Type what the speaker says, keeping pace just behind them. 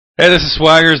Hey, this is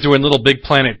Swaggers doing Little Big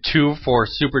Planet 2 for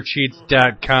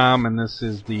supercheats.com, and this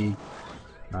is the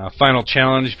final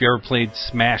challenge. If you ever played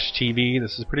Smash TV,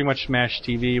 this is pretty much Smash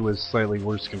TV with slightly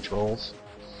worse controls.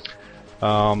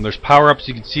 There's power-ups.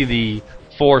 You can see the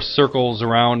 4 circles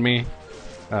around me,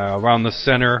 around the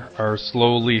center, are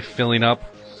slowly filling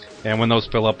up, and when those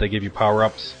fill up, they give you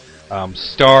power-ups.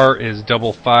 Star is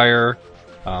double fire,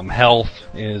 health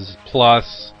is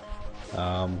plus,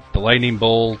 the lightning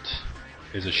bolt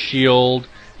is a shield,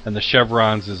 and the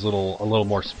chevrons is a little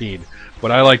more speed.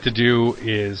 What I like to do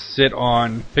is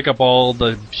pick up all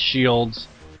the shields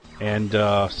and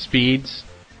speeds,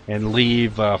 and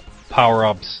leave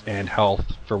power-ups and health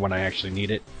for when I actually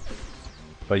need it.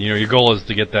 But you know, your goal is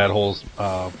to get that whole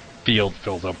field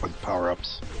filled up with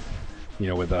power-ups. You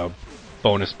know, with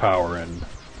bonus power and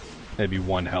maybe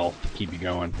 1 health to keep you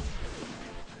going.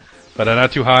 But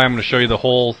not too high. I'm going to show you the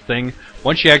whole thing.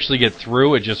 Once you actually get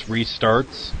through, it just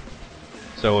restarts.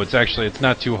 So it's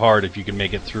not too hard if you can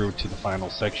make it through to the final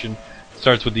section. It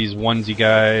starts with these onesie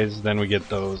guys, then we get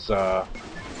those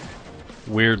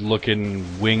weird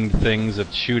looking winged things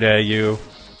that shoot at you.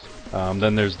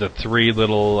 Then there's the 3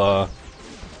 little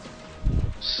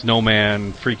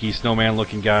freaky snowman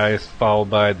looking guys, followed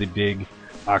by the big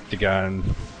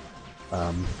octagon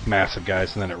massive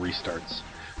guys, and then it restarts.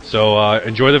 So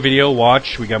enjoy the video,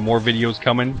 watch. We got more videos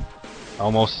coming.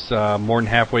 Almost more than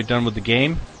halfway done with the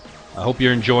game. I hope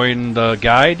you're enjoying the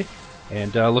guide,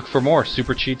 and look for more.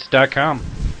 supercheats.com.